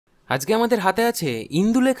আজকে আমাদের হাতে আছে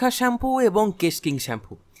ইন্দুলেখা শ্যাম্পু এবং কেশ কিং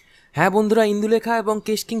শ্যাম্পু। হ্যাঁ বন্ধুরা, ইন্দুলেখা এবং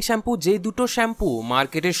কেশ কিং শ্যাম্পু যে দুটো শ্যাম্পু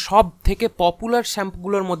মার্কেটের সব থেকে পপুলার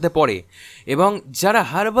শ্যাম্পুগুলোর মধ্যে পড়ে এবং যারা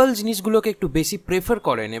হার্বাল জিনিসগুলোকে একটু বেশি প্রেফার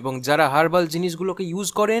করেন এবং যারা হার্বাল জিনিসগুলোকে ইউজ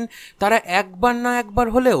করেন তারা একবার না একবার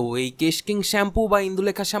হলেও এই কেশ কিং শ্যাম্পু বা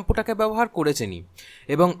ইন্দুলেখা শ্যাম্পুটাকে ব্যবহার করেছেনই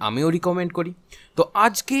এবং আমিও রিকমেন্ড করি। তো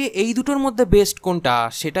আজকে এই দুটোর মধ্যে বেস্ট কোনটা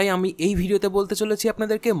সেটাই আমি এই ভিডিওতে বলতে চলেছি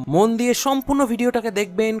আপনাদেরকে। মন দিয়ে সম্পূর্ণ ভিডিওটাকে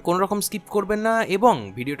দেখবেন, কোনো রকম স্কিপ করবেন না। এবং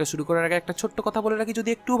ভিডিওটা শুরু করার আগে একটা ছোট্ট কথা বলে রাখি, যদি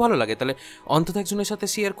একটু ভালো লাগে তাহলে অন্তত একজনের সাথে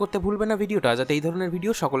শেয়ার করতে ভুলবেন না ভিডিওটা, যাতে এই ধরনের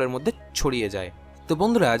ভিডিও সকলের মধ্যে ছড়িয়ে যায়। তো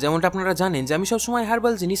বন্ধুরা, যেমনটা আপনারা জানেন যে আমি সবসময়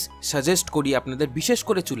হার্বাল জিনিস সাজেস্ট করি আপনাদের, বিশেষ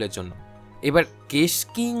করে চুলের জন্য। এবার কেশ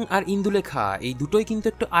কিং আর ইন্দুলেখা এই দুটোই কিন্তু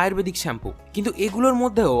একটু আয়ুর্বেদিক শ্যাম্পু, কিন্তু এগুলোর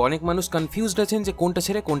মধ্যেও অনেক মানুষ কনফিউজড আছেন যে কোনটা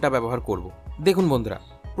ছেড়ে কোনটা ব্যবহার করব। দেখুন বন্ধুরা,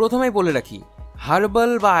 প্রথমেই বলে রাখি,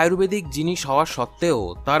 হার্বাল বা আয়ুর্বেদিক জিনিস হওয়া সত্ত্বেও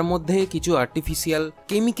তার মধ্যে কিছু আর্টিফিশিয়াল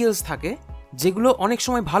কেমিক্যালস থাকে যেগুলো অনেক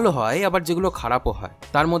সময় ভালো হয়, আবার যেগুলো খারাপও হয়।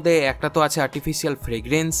 তার মধ্যে একটা তো আছে আর্টিফিশিয়াল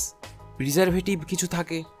ফ্রেগ্রেন্স, প্রিজারভেটিভ কিছু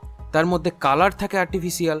থাকে, তার মধ্যে কালার থাকে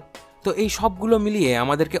আর্টিফিশিয়াল। তো এই সবগুলো মিলিয়ে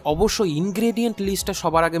আমাদেরকে অবশ্যই ইনগ্রেডিয়েন্ট লিস্টটা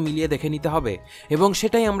সবার আগে মিলিয়ে দেখে নিতে হবে এবং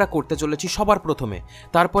সেটাই আমরা করতে চলেছি সবার প্রথমে।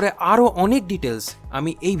 তারপরে আরও অনেক ডিটেলস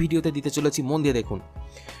আমি এই ভিডিওতে দিতে চলেছি, মন দিয়ে দেখুন।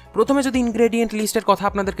 প্রথমে যদি ইনগ্রেডিয়েন্ট লিস্টের কথা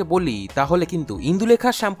আপনাদেরকে বলি, তাহলে কিন্তু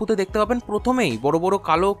ইন্দুলেখা শ্যাম্পুতে দেখতে পাবেন প্রথমেই বড় বড়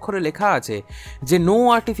কালো অক্ষরে লেখা আছে যে no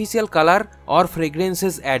artificial colour or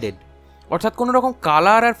fragrances added, অর্থাৎ কোনো রকম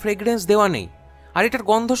কালার আর ফ্রেগ্রেন্স দেওয়া নেই। আর এটার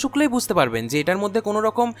গন্ধ শুকলেই বুঝতে পারবেন যে এটার মধ্যে কোনো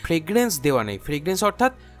রকম ফ্রেগ্রেন্স দেওয়া নেই, ফ্রেগ্রেন্স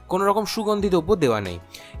অর্থাৎ কোনো রকম সুগন্ধি দ্রব্য দেওয়া নেই।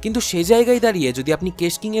 কিন্তু সেই জায়গায় দাঁড়িয়ে যদি আপনি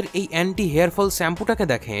কেশ কিংয়ের এই অ্যান্টি হেয়ার ফল শ্যাম্পুটাকে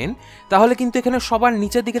দেখেন, তাহলে কিন্তু এখানে সবার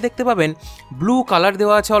নিচের দিকে দেখতে পাবেন ব্লু কালার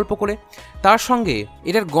দেওয়া আছে অল্প করে। তার সঙ্গে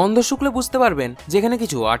এটার গন্ধ শুকলে বুঝতে পারবেন যে এখানে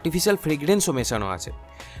কিছু আর্টিফিশিয়াল ফ্রেগ্রেন্সও মেশানো আছে।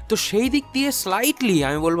 তো সেই দিক দিয়ে স্লাইটলি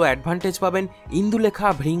আমি বলবো অ্যাডভান্টেজ পাবেন ইন্দুলেখা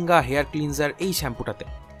ভৃঙ্গা হেয়ার ক্লিনজার এই শ্যাম্পুটাতে,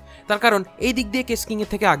 তার কারণ এই দিক দিয়ে কেশ কিংয়ের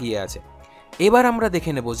থেকে আগিয়ে আছে। এবার আমরা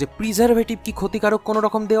দেখে নেব যে প্রিজারভেটিভ কি ক্ষতিকারক কোনো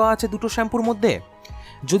রকম দেওয়া আছে দুটো শ্যাম্পুর মধ্যে।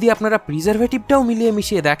 যদি আপনারা প্রিজারভেটিভটাও মিলিয়ে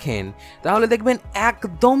মিশিয়ে দেখেন, তাহলে দেখবেন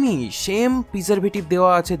একদমই সেম প্রিজারভেটিভ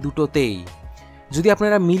দেওয়া আছে দুটোতেই। যদি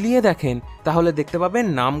আপনারা মিলিয়ে দেখেন তাহলে দেখতে পাবেন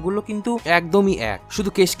নামগুলো কিন্তু একদমই এক, শুধু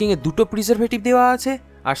কেশ কিংয়ে দুটো প্রিজারভেটিভ দেওয়া আছে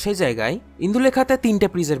আর সেই জায়গায় ইন্দুলেখাতে 3টে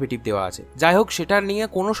প্রিজারভেটিভ দেওয়া আছে। যাই হোক, সেটা নিয়ে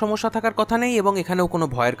কোনো সমস্যা থাকার কথা নেই এবং এখানেও কোনো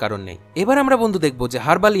ভয়ের কারণ নেই। এবার আমরা বন্ধু দেখব যে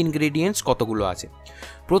হার্বাল ইনগ্রেডিয়েন্টস কতগুলো আছে।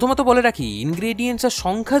 প্রথমত বলে রাখি, ইনগ্রেডিয়েন্টসের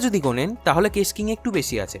সংখ্যা যদি গোনেন তাহলে কেশ কিংয়ে একটু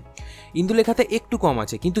বেশি আছে, ইন্দুলেখাতে একটু কম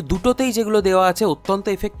আছে, কিন্তু দুটোতেই যেগুলো দেওয়া আছে অত্যন্ত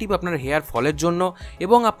এফেক্টিভ আপনার হেয়ার ফলের জন্য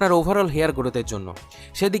এবং আপনার ওভারঅল হেয়ার গ্রোথের জন্য।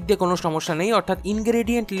 সেদিক দিয়ে কোনো সমস্যা নেই, অর্থাৎ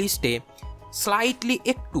ইনগ্রেডিয়েন্ট লিস্টে স্লাইটলি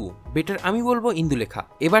একটু বেটার আমি বলবো ইন্দুলেখা।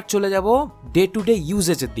 এবার চলে যাব ডে টু ডে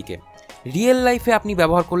ইউজেজের দিকে। রিয়েল লাইফে আপনি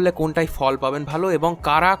ব্যবহার করলে কোনটাই ফল পাবেন ভালো এবং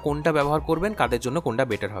কারা কোনটা ব্যবহার করবেন, কাদের জন্য কোনটা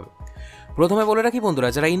বেটার হবে। প্রথমে বলে রাখি বন্ধুরা,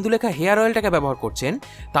 যারা ইন্দুলেখা হেয়ার অয়েলটাকে ব্যবহার করছেন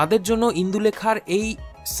তাদের জন্য ইন্দুলেখার এই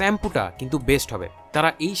শ্যাম্পুটা কিন্তু বেস্ট হবে। তারা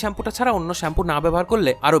এই শ্যাম্পুটা ছাড়া অন্য শ্যাম্পু না ব্যবহার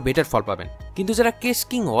করলে আরও বেটার ফল পাবেন। কিন্তু যারা কেশ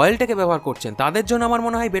কিং অয়েলটাকে ব্যবহার করছেন তাদের জন্য আমার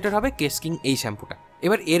মনে হয় বেটার হবে কেশ কিং এই শ্যাম্পুটা।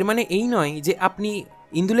 এবার এর মানে এই নয় যে আপনি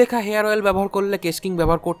ইন্দুলেখা হেয়ার অয়েল ব্যবহার করলে কেশ কিং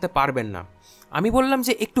ব্যবহার করতে পারবেন না। আমি বললাম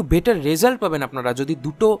যে একটু বেটার রেজাল্ট পাবেন আপনারা যদি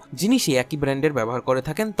দুটো জিনিসই একই ব্র্যান্ডের ব্যবহার করে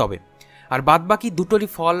থাকেন তবে। আর বাদ বাকি দুটোরই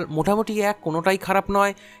ফল মোটামুটি এক, কোনোটাই খারাপ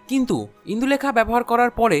নয়। কিন্তু ইন্দুলেখা ব্যবহার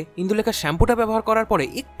করার পরে, ইন্দুলেখা শ্যাম্পুটা ব্যবহার করার পরে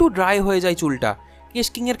একটু ড্রাই হয়ে যায় চুলটা। কেশ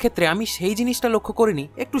কিংয়ের ক্ষেত্রে আমি সেই জিনিসটা লক্ষ্য করিনি,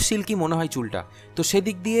 একটু সিল্কি মনে হয় চুলটা। তো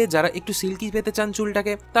সেদিক দিয়ে যারা একটু সিল্কি পেতে চান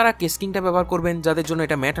চুলটাকে, তারা কেশ কিংটা ব্যবহার করবেন। যাদের জন্য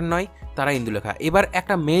এটা ম্যাটার নয় তারা ইন্দুলেখা। এবার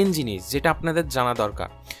একটা মেন জিনিস যেটা আপনাদের জানা দরকার,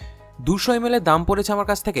 200 ml এর দাম পড়েছে আমার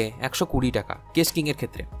কাছ থেকে 120 টাকা কেশ কিংয়ের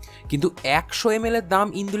ক্ষেত্রে, কিন্তু 100 ml এর দাম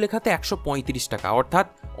ইন্দুলেখাতে 135 টাকা, অর্থাৎ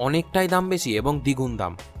অনেকটাই দাম বেশি এবং দ্বিগুণ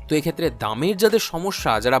দাম। তো এক্ষেত্রে দামের যাদের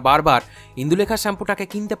সমস্যা, যারা বারবার ইন্দুলেখা শ্যাম্পুটাকে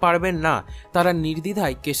কিনতে পারবেন না, তারা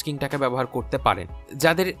নির্দ্বিধায় কেশ কিংটাকে ব্যবহার করতে পারেন।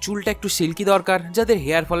 যাদের চুলটা একটু সিল্কি দরকার, যাদের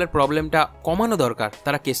হেয়ার ফলের প্রবলেমটা কমানো দরকার,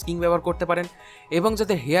 তারা কেশ কিং ব্যবহার করতে পারেন। এবং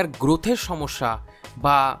যাদের হেয়ার গ্রোথের সমস্যা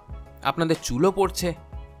বা আপনাদের চুলও পড়ছে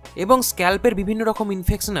এবং স্ক্যাল্পের বিভিন্ন রকম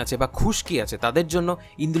ইনফেকশন আছে বা খুশকি আছে, তাদের জন্য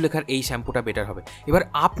ইন্দুলেখার এই শ্যাম্পুটা বেটার হবে। এবার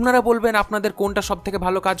আপনারা বলবেন আপনাদের কোনটা সব থেকে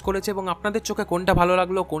ভালো কাজ করেছে এবং আপনাদের চোখে কোনটা ভালো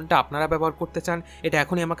লাগলো, কোনটা আপনারা ব্যবহার করতে চান, এটা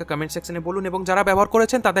এখনই আমাকে কমেন্ট সেকশনে বলুন এবং যারা ব্যবহার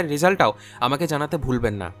করেছেন তাদের রেজাল্টটাও আমাকে জানাতে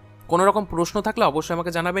ভুলবেন না। কোনো রকম প্রশ্ন থাকলে অবশ্যই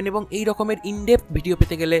আমাকে জানাবেন এবং এই রকমের ইনডেপথ ভিডিও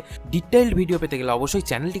পেতে গেলে, ডিটেইলড ভিডিও পেতে গেলে অবশ্যই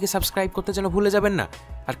চ্যানেলটিকে সাবস্ক্রাইব করতে যেন ভুলে যাবেন না।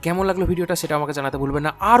 আর কেমন লাগলো ভিডিওটা সেটা আমাকে জানাতে ভুলবেন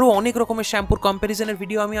না। আরও অনেক রকমের শ্যাম্পুর কম্প্যারিজনের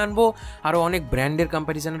ভিডিও আমি আনবো, আরও অনেক ব্র্যান্ডের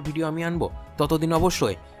কম্প্যারিজনের ভিডিও আমি আনবো। ততদিন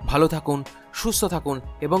অবশ্যই ভালো থাকুন, সুস্থ থাকুন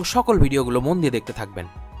এবং সকল ভিডিওগুলো মন দিয়ে দেখতে থাকবেন।